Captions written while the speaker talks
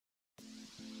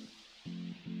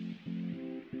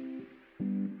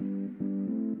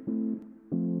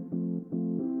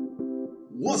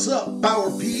What's up, Power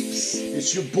Peeps?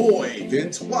 It's your boy,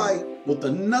 Vince White, with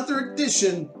another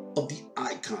edition of the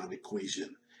Icon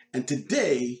Equation. And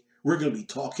today, we're going to be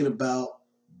talking about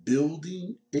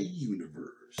building a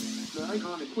universe. The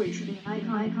Icon Equation. The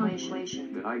Icon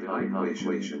Equation. The Icon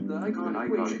Equation. The Icon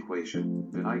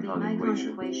Equation. The Icon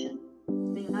Equation.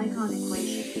 The Icon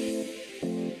Equation.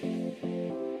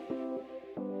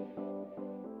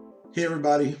 Hey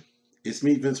everybody, it's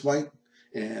me, Vince White.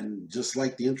 And just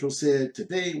like the intro said,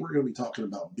 today we're going to be talking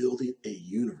about building a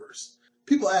universe.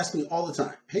 People ask me all the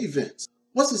time, hey Vince,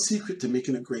 what's the secret to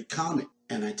making a great comic?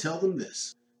 And I tell them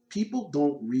this, people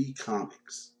don't read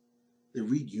comics, they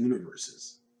read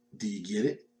universes. Do you get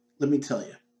it? Let me tell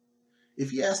you.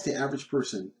 If you ask the average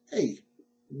person, hey,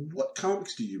 what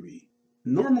comics do you read?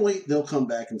 Normally they'll come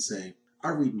back and say,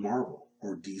 I read Marvel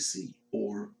or DC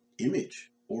or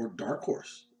Image or Dark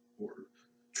Horse or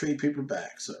trade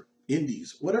paperbacks or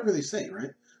indies, whatever they say,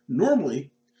 right?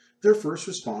 Normally, their first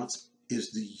response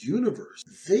is the universe.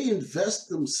 They invest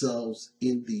themselves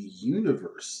in the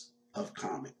universe of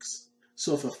comics.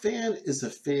 So if a fan is a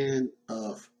fan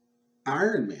of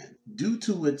Iron Man, due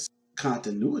to its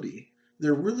continuity,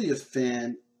 they're really a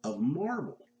fan of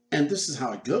Marvel. And this is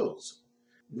how it goes.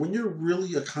 When you're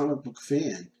really a comic book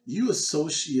fan, you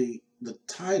associate the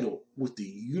title with the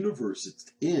universe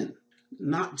it's in,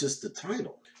 not just the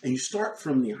title. And you start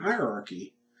from the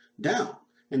hierarchy down.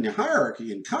 And the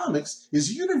hierarchy in comics is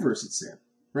the universe it's in,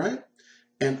 right?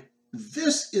 And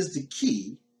this is the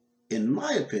key, in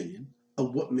my opinion,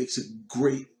 of what makes a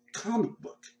great comic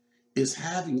book, is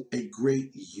having a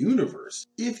great universe.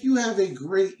 If you have a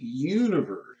great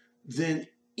universe, then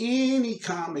any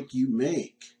comic you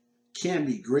make can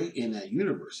be great in that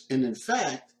universe. And in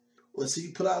fact, let's say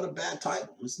you put out a bad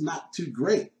title, it's not too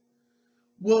great.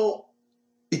 Well,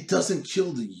 it doesn't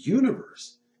kill the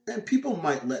universe. And people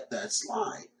might let that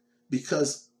slide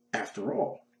because, after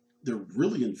all, they're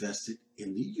really invested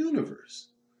in the universe.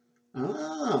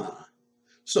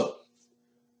 So,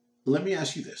 let me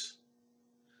ask you this.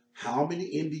 How many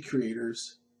indie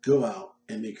creators go out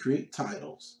and they create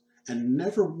titles and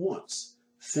never once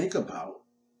think about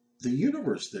the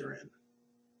universe they're in?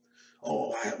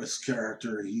 Oh, I have this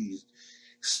character, he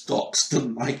stalks the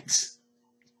night.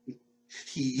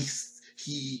 He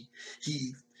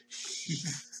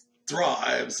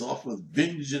thrives off of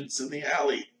vengeance in the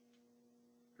alley,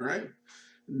 right?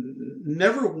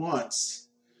 Never once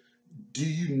do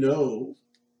you know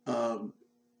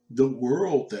the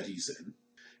world that he's in.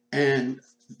 And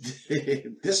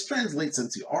this translates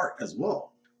into art as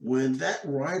well. When that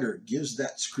writer gives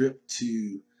that script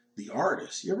to the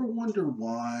artist, you ever wonder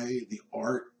why the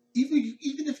art,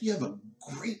 even if you have a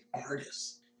great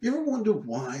artist, you ever wonder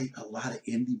why a lot of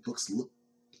indie books look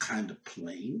kind of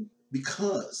plain?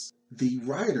 Because the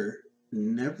writer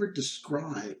never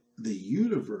described the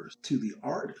universe to the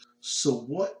artist. So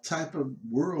what type of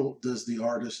world does the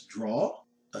artist draw?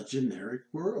 A generic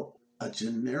world. A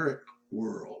generic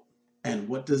world. And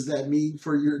what does that mean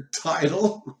for your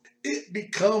title? It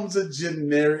becomes a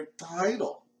generic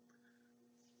title.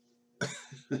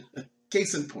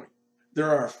 Case in point,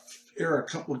 there are a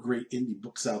couple of great indie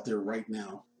books out there right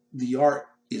now. The art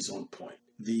is on point.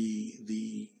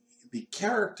 The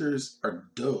characters are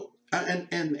dope. And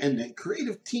the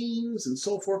creative teams and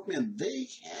so forth, man, they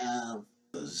have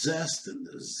the zest and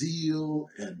the zeal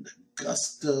and the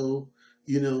gusto.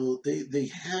 You know, they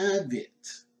have it,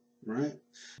 right?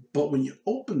 But when you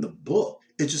open the book,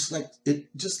 it just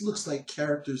looks like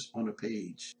characters on a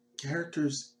page.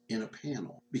 Characters in a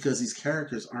panel, because these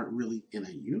characters aren't really in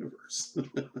a universe.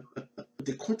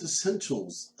 The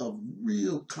quintessentials of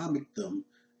real comicdom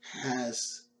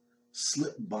has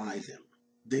slipped by them.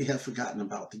 They have forgotten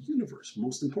about the universe,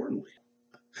 most importantly.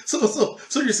 So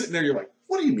you're sitting there, you're like,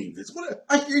 what do you mean, Vince?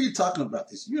 I hear you talking about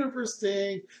this universe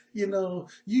thing. You know,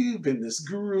 you've been this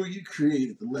guru, you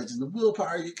created the Legend of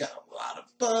Willpower, you got a lot of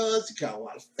buzz, you got a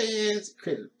lot of fans, you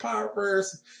created a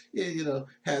Powerverse, you know,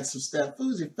 had some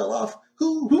snafus, you fell off.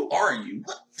 Who are you?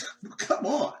 What? Come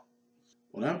on.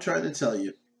 What I'm trying to tell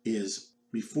you is,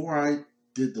 before I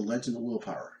did the Legend of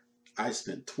Willpower, I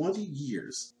spent 20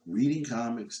 years reading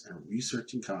comics and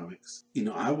researching comics. You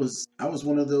know, I was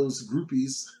one of those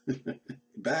groupies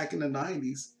back in the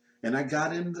 90s, and I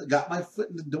got my foot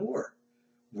in the door,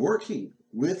 working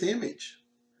with Image,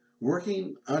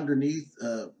 working underneath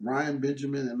Ryan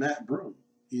Benjamin and Matt Broom.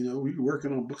 You know, we were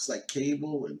working on books like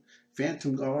Cable and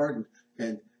Phantom Guard,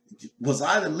 and was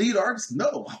I the lead artist?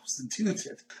 No, I was the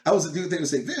dude that would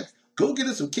say, Vince, go get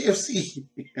us some KFC.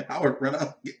 And I would run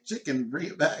out, get chicken, and bring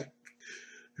it back.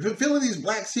 Fill in these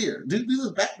blacks here. Do this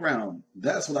background.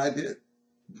 That's what I did.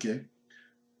 Okay.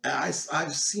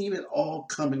 I've seen it all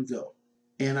come and go.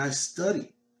 And I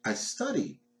studied, I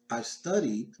studied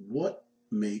what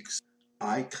makes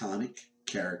iconic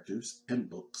characters and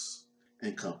books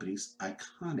and companies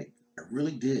iconic. I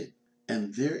really did.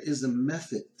 And there is a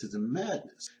method to the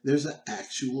madness. There's an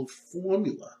actual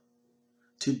formula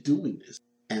to doing this.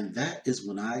 And that is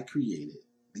when I created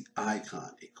the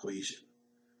icon equation,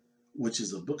 which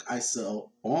is a book I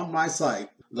sell on my site,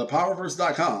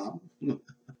 thepowerverse.com.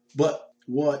 But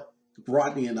what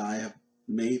Rodney and I have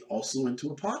made also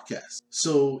into a podcast.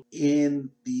 So in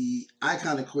the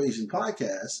Icon Equation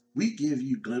podcast, we give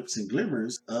you glimpses and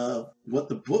glimmers of what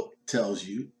the book tells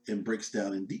you and breaks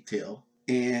down in detail.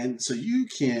 And so you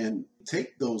can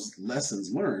take those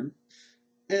lessons learned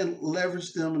and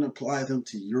leverage them and apply them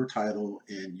to your title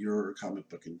and your comic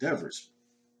book endeavors.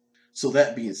 So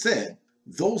that being said,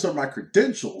 those are my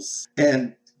credentials,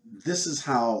 and this is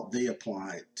how they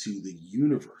apply to the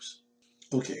universe.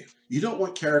 Okay, you don't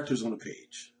want characters on a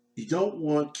page. You don't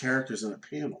want characters on a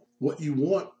panel. What you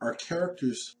want are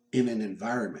characters in an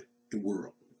environment, a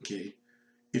world, okay?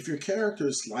 If your character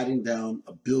is sliding down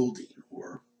a building,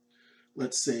 or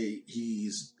let's say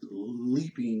he's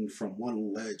leaping from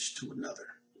one ledge to another,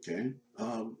 okay?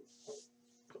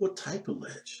 What type of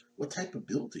ledge? What type of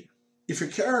building? If your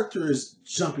character is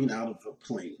jumping out of a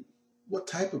plane, what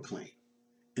type of plane?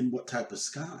 And what type of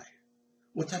sky?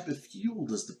 What type of fuel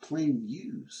does the plane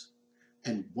use?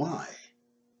 And why?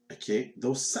 Okay,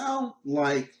 those sound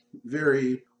like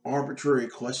very arbitrary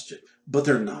questions, but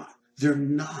they're not. They're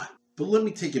not. But let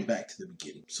me take it back to the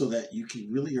beginning so that you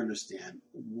can really understand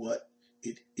what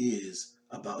it is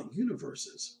about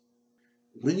universes.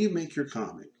 When you make your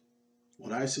comic,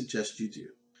 what I suggest you do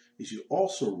is you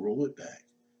also roll it back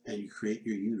and you create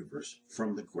your universe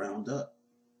from the ground up.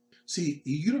 See,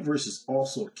 the universe is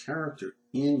also a character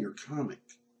in your comic.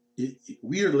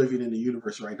 We are living in a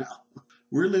universe right now.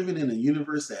 We're living in a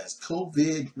universe that has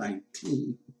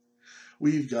COVID-19.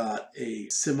 We've got a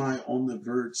on the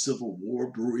verge civil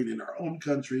war brewing in our own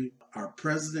country. Our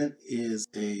president is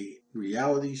a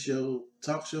reality show,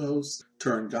 talk show host,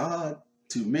 turned God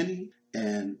to many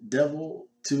and devil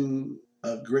to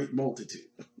a great multitude.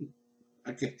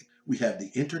 Okay, we have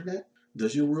the internet.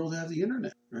 Does your world have the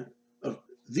internet? Right?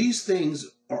 These things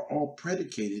are all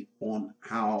predicated on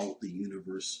how the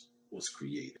universe was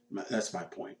created. That's my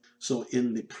point. So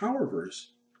in the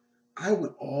Powerverse, I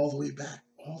went all the way back,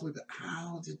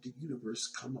 How did the universe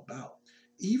come about?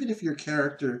 Even if your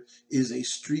character is a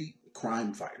street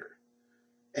crime fighter,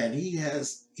 and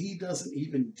he doesn't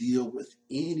even deal with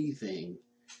anything,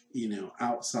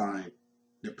 outside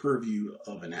the purview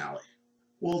of an alley.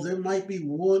 Well, there might be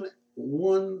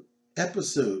one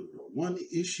episode, one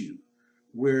issue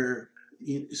where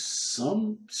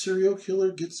some serial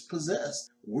killer gets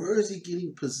possessed. Where is he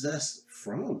getting possessed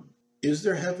from? Is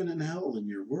there heaven and hell in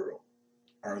your world?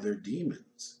 Are there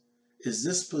demons? Is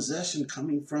this possession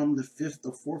coming from the fifth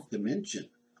or fourth dimension?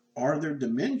 Are there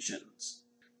dimensions?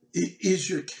 Is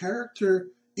your character,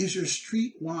 is your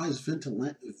streetwise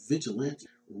vigilante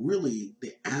really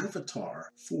the avatar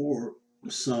for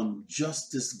some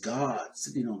justice god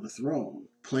sitting on the throne,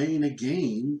 playing a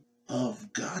game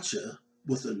of gotcha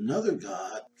with another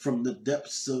god from the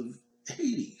depths of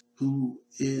Hades, who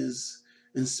is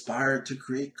inspired to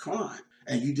create crime?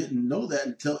 And you didn't know that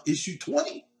until issue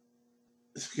 20.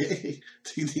 Okay?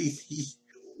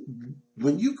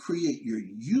 When you create your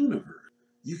universe,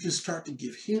 you can start to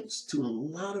give hints to a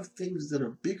lot of things that are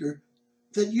bigger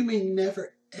that you may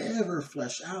never ever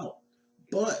flesh out.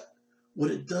 But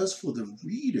what it does for the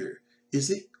reader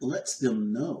is it lets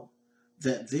them know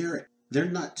that they're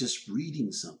not just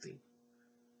reading something.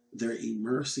 They're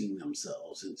immersing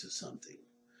themselves into something.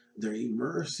 They're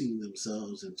immersing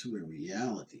themselves into a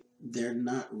reality. They're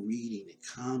not reading a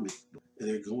comic book.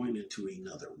 They're going into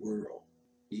another world.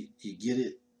 You get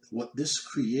it? What this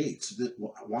creates,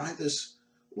 why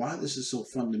this is so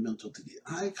fundamental to the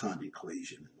icon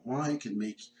equation, why it can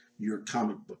make your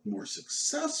comic book more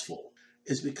successful,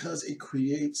 is because it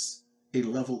creates a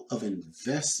level of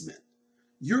investment.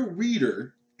 Your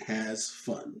reader has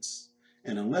funds,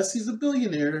 and unless he's a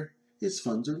billionaire, his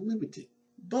funds are limited.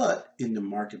 But in the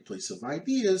marketplace of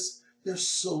ideas, there's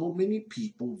so many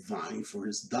people vying for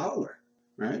his dollar,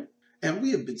 right? And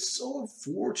we have been so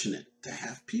fortunate to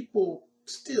have people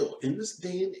still in this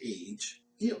day and age,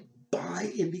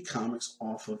 buy indie comics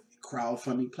off of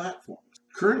crowdfunding platforms.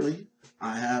 Currently,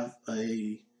 I have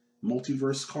a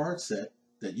multiverse card set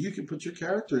that you can put your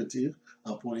character into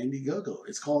up on Indiegogo.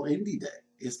 It's called Indie Deck.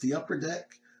 It's the upper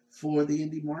deck for the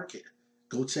indie market.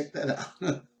 Go check that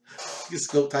out.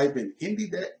 Just go type in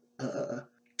Indie Deck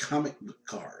comic book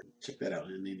card. Check that out.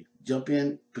 And then you jump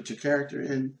in, put your character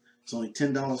in. It's only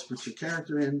 $10 to put your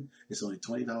character in. It's only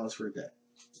 $20 for a day.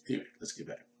 Anyway, let's get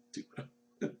back to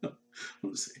what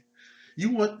I'm saying.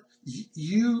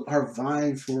 You are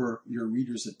vying for your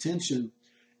reader's attention,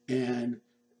 and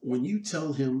when you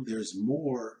tell him there's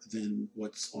more than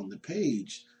what's on the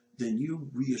page, then you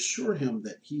reassure him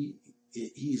that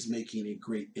he's making a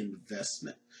great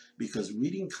investment, because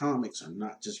reading comics are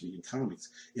not just reading comics.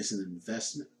 It's an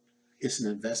investment. It's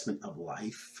an investment of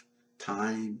life,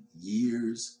 time,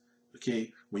 years.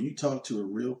 Okay, when you talk to a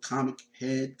real comic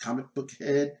book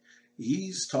head,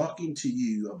 he's talking to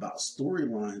you about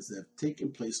storylines that have taken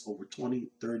place over 20,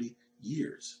 30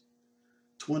 years.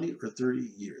 20 or 30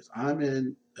 years. I'm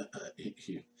in,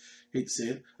 hate to say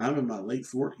it, I'm in my late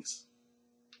 40s.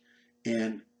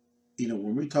 And,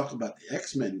 when we talk about the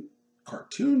X-Men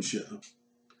cartoon show,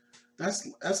 that's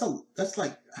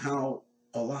like how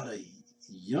a lot of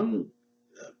young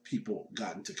people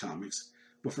got into comics.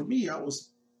 But for me, I was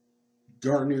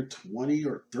darn near 20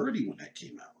 or 30 when that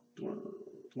came out.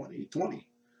 20.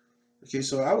 Okay,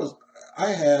 so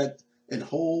I had a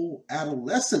whole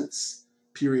adolescence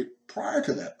period prior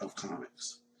to that of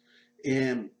comics.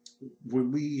 And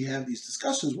when we have these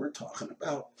discussions, we're talking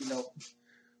about,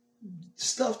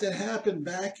 stuff that happened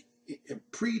back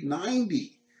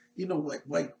pre-90.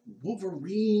 Like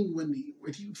Wolverine when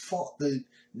he fought the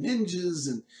ninjas,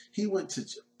 and he went to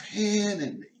Japan,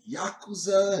 and the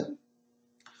Yakuza, and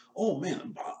oh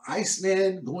man,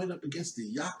 Iceman going up against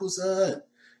the Yakuza,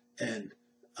 and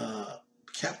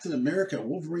Captain America and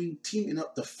Wolverine teaming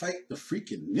up to fight the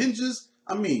freaking ninjas.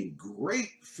 I mean,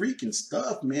 great freaking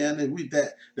stuff, man. And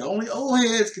that the only old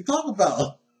heads can talk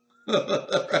about,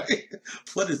 right?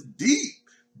 But it's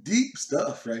deep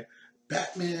stuff, right?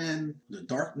 Batman, The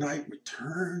Dark Knight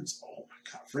Returns. Oh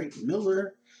my God, Frank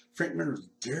Miller's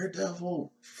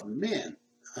Daredevil. Man,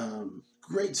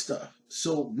 great stuff.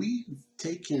 So we've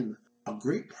taken a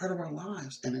great part of our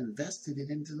lives and invested it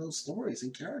into those stories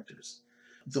and characters.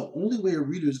 The only way a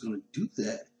reader is going to do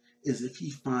that is if he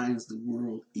finds the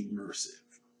world immersive.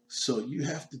 So you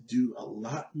have to do a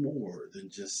lot more than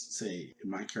just say,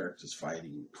 my character's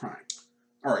fighting crime.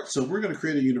 All right, so we're going to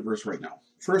create a universe right now.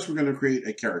 First, we're going to create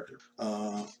a character,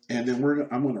 and then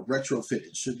I'm going to retrofit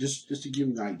it. So just to give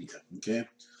you an idea, okay?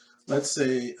 Let's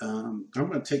say I'm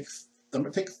going to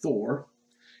take Thor,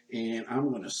 and I'm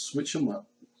going to switch him up.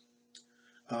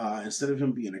 Instead of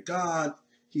him being a god,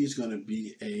 he's going to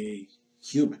be a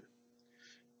human,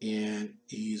 and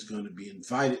he's going to be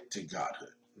invited to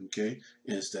godhood. Okay,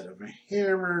 instead of a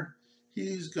hammer,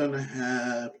 he's going to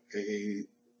have a,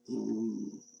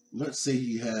 let's say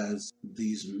he has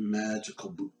these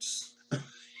magical boots.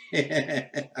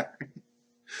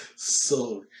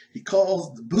 So he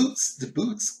calls the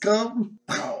boots come,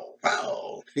 pow,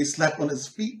 pow. They slap on his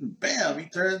feet, and bam, he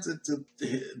turns into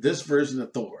this version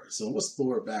of Thor. So what's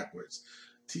Thor backwards?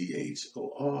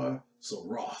 Thor, so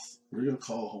Roth. We're going to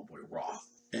call homeboy Roth.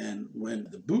 And when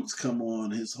the boots come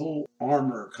on, his whole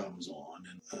armor comes on.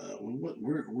 And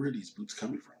where are these boots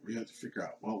coming from? We have to figure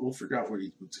out. Well, we'll figure out where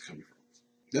these boots are coming from.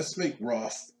 Let's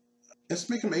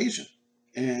make him Asian.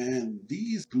 And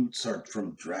these boots are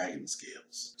from dragon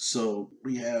scales. So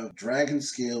we have dragon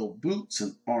scale boots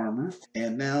and armor.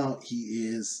 And now he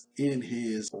is in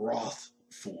his Roth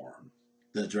form,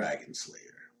 the Dragon Slayer.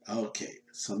 Okay,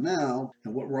 so now,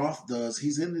 and what Roth does,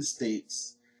 he's in the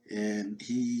States, and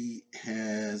he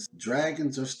has,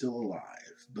 dragons are still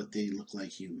alive, but they look like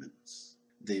humans.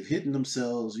 They've hidden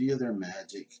themselves via their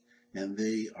magic, and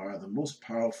they are the most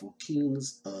powerful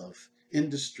kings of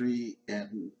industry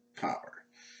and power.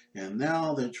 And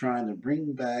now they're trying to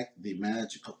bring back the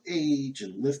magical age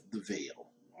and lift the veil.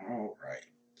 All right.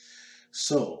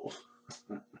 So,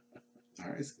 all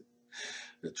right.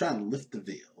 They're trying to lift the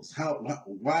veils.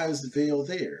 Why is the veil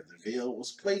there? The veil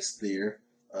was placed there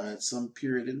at some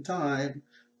period in time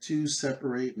to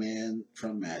separate man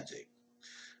from magic.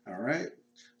 All right.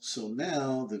 So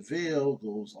now the veil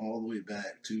goes all the way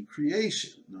back to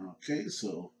creation. Okay.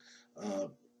 So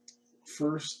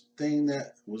first thing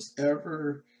that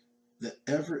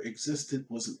ever existed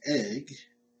was an egg,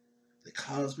 the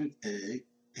cosmic egg,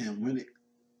 and when it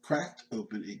cracked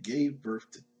open, it gave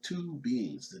birth to two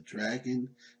beings, the dragon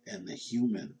and the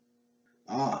human.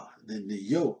 Then the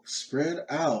yolk spread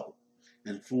out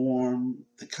and formed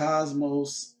the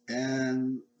cosmos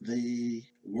and the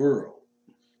world.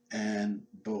 And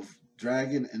both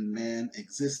dragon and man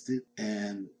existed,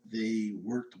 and they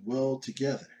worked well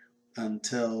together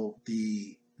until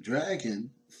the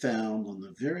dragon found on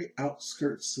the very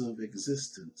outskirts of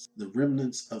existence the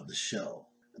remnants of the shell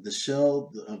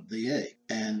of the egg.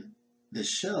 And the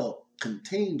shell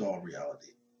contained all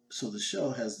reality. So the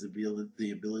shell has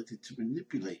the ability to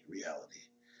manipulate reality.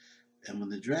 And when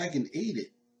the dragon ate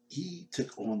it, he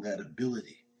took on that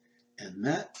ability. And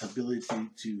that ability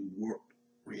to warp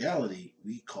reality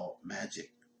we call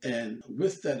magic. And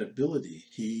with that ability,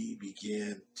 he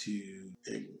began to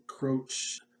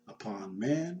encroach upon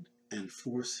man and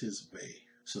force his way.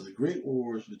 So the great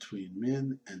wars between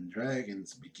men and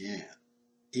dragons began.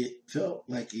 It felt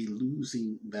like a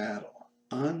losing battle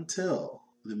until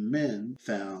the men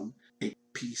found a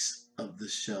piece of the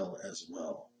shell as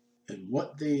well. And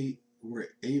what they were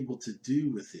able to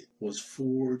do with it was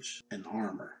forge an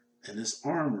armor. And this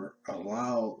armor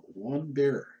allowed one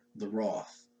bearer, the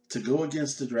Wrath, to go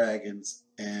against the dragons,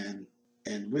 and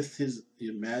with his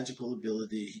magical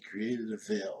ability, he created a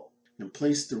veil and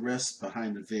placed the rest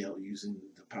behind the veil using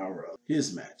the power of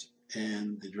his magic.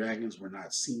 And the dragons were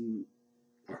not seen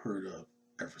or heard of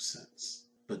ever since.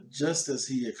 But just as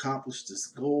he accomplished this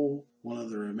goal, one of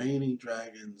the remaining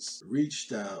dragons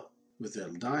reached out with their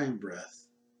dying breath,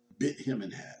 bit him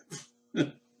in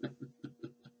half.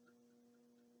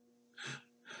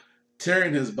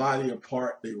 Tearing his body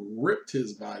apart, they ripped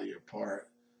his body apart,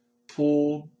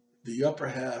 pulled the upper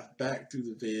half back through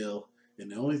the veil,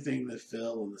 and the only thing that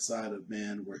fell on the side of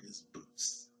man were his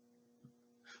boots.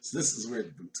 So this is where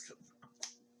the boots come from.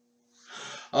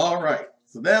 All right,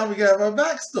 so now we got our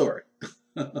backstory.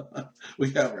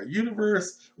 We have our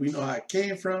universe. We know how it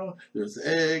came from. There's the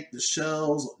egg, the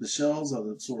shells. The shells are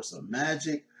the source of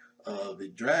magic.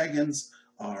 The dragons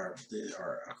are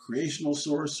a creational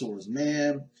source, so is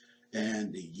man.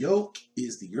 And the yolk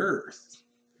is the earth.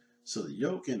 So the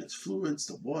yolk and its fluids,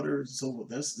 the water, and so forth.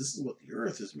 This is what the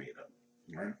earth is made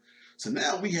of. Right? So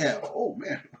now we have, oh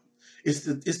man,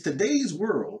 it's today's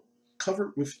world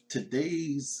covered with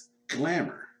today's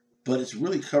glamour, but it's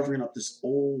really covering up this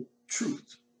old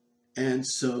truth. And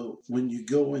so when you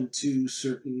go into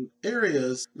certain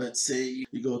areas, let's say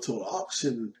you go to an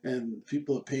auction and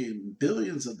people are paying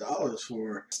billions of dollars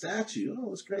for a statue.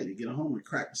 Oh, it's great. You get home and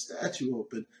crack the statue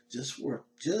open just for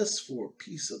a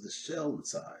piece of the shell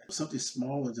inside. Something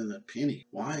smaller than a penny.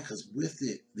 Why? Because with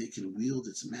it, they can wield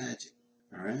its magic.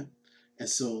 All right. And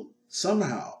so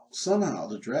somehow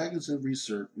the dragons have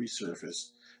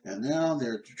resurfaced, and now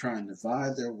they're trying to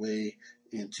divide their way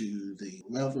into the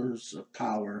levers of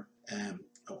power and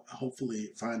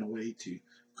hopefully find a way to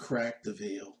crack the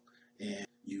veil. And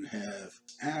you have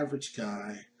average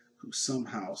guy who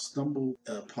somehow stumbled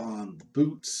upon the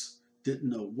boots, didn't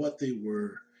know what they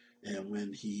were, and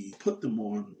when he put them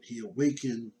on, he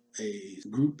awakened a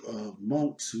group of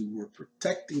monks who were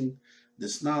protecting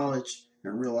this knowledge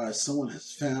and realized someone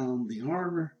has found the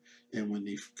armor. And when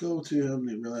they go to him,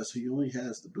 they realize he only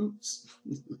has the boots.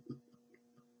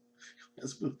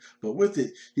 But with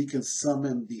it, he can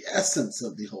summon the essence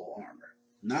of the whole armor.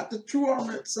 Not the true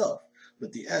armor itself,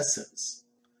 but the essence.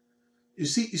 You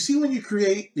see when you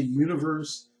create the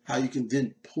universe, how you can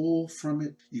then pull from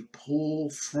it, you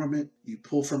pull from it, you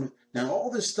pull from it. Now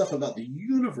all this stuff about the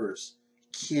universe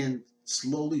can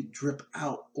slowly drip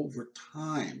out over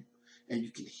time, and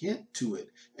you can hint to it,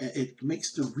 and it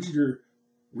makes the reader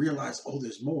realize, oh,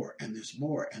 there's more, and there's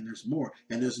more, and there's more,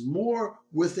 and there's more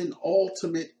with an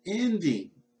ultimate ending.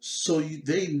 So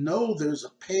they know there's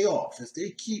a payoff. If they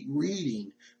keep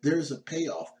reading, there's a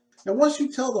payoff. And once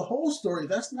you tell the whole story,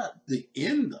 that's not the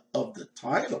end of the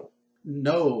title.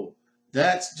 No,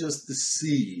 that's just the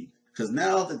seed. Because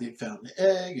now that they found the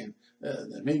egg,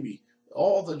 and maybe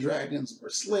all the dragons were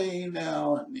slain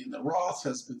now, and the Wrath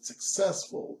has been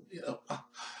successful,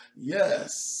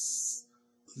 yes,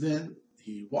 then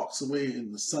he walks away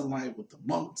in the sunlight with the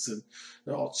monks, and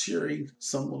they're all cheering.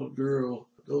 Some little girl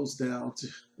goes down to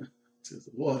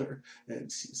the water,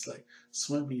 and she's like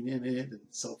swimming in it and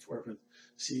so forth. And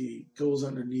she goes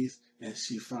underneath, and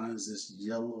she finds this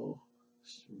yellow,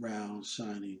 round,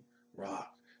 shining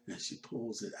rock, and she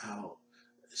pulls it out.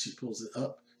 She pulls it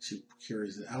up. She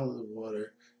carries it out of the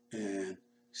water, and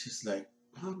she's like,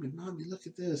 "Mommy, look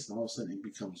at this!" And all of a sudden, it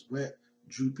becomes wet,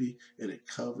 droopy, and it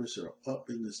covers her up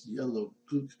in this yellow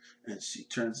goop, and she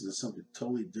turns into something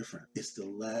totally different. It's the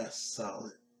last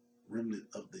solid remnant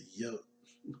of the yolk.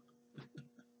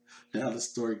 Now the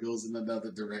story goes in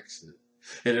another direction,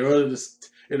 and in order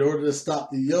to stop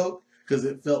the yolk, because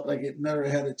it felt like it never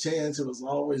had a chance, it was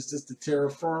always just a terra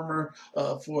firma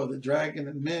for the dragon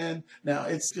and men. Now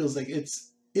it feels like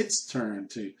its turn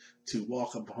to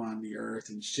walk upon the earth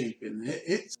and shape it in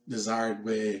its desired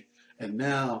way, and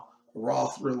now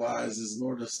Roth realizes in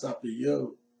order to stop the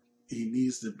yoke, he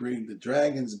needs to bring the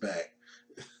dragons back.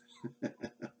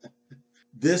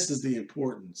 This is the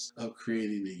importance of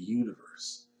creating a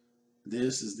universe.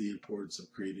 This is the importance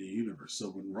of creating a universe. So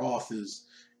when Roth is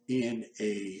in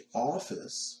a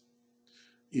office,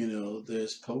 you know,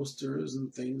 there's posters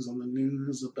and things on the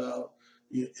news about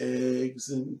eggs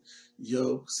and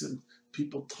yolks, and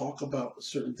people talk about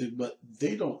certain things, but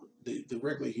they don't, the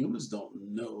regular humans don't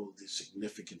know the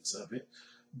significance of it,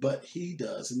 but he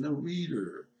does, and the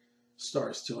reader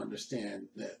starts to understand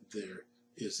that there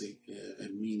is a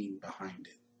meaning behind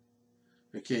it.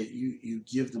 Okay, you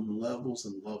give them levels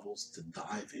and levels to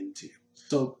dive into.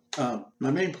 So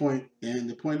my main point and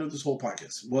the point of this whole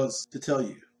podcast was to tell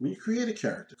you, when you create a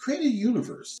character, create a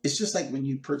universe. It's just like when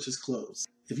you purchase clothes.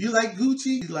 If you like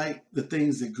Gucci, you like the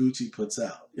things that Gucci puts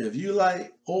out. If you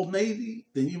like Old Navy,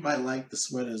 then you might like the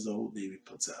sweaters the Old Navy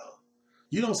puts out.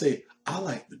 You don't say, I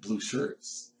like the blue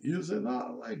shirts. You say,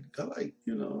 no, I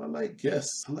like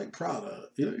Guess. I like Prada.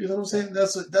 You know what I'm saying?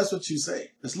 That's what you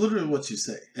say. That's literally what you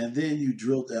say. And then you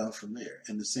drill down from there.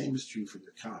 And the same is true for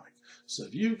your comic. So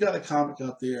if you've got a comic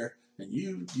out there and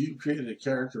you created a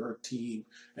character or a team,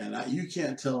 and you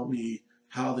can't tell me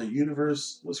how the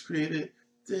universe was created,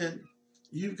 then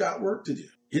you've got work to do.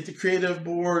 Hit the creative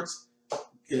boards,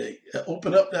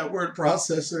 open up that word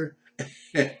processor,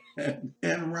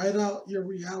 and write out your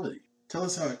reality. Tell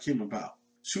us how it came about.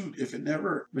 Shoot, if it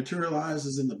never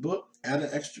materializes in the book, add an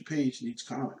extra page in each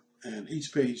comic. And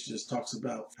each page just talks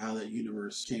about how that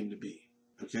universe came to be.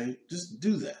 Okay? Just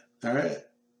do that. All right?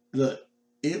 Look,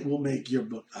 it will make your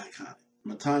book iconic.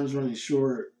 My time's running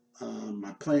short.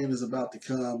 My plane is about to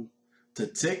come to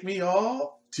take me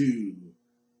off to...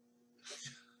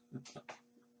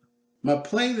 My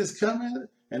plane is coming,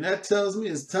 and that tells me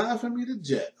it's time for me to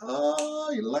jet.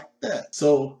 Oh, you like that?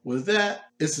 So with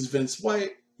that, this is Vince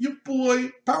White, your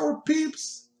boy, Power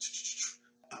Peeps.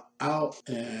 I'm out,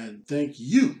 and thank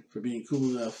you for being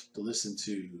cool enough to listen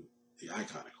to the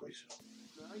Icon Equation.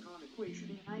 The icon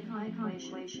equation. The icon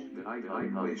equation. The icon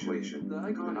equation. The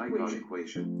icon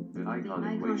equation. The icon The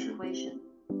icon equation. equation.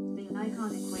 The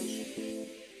icon equation.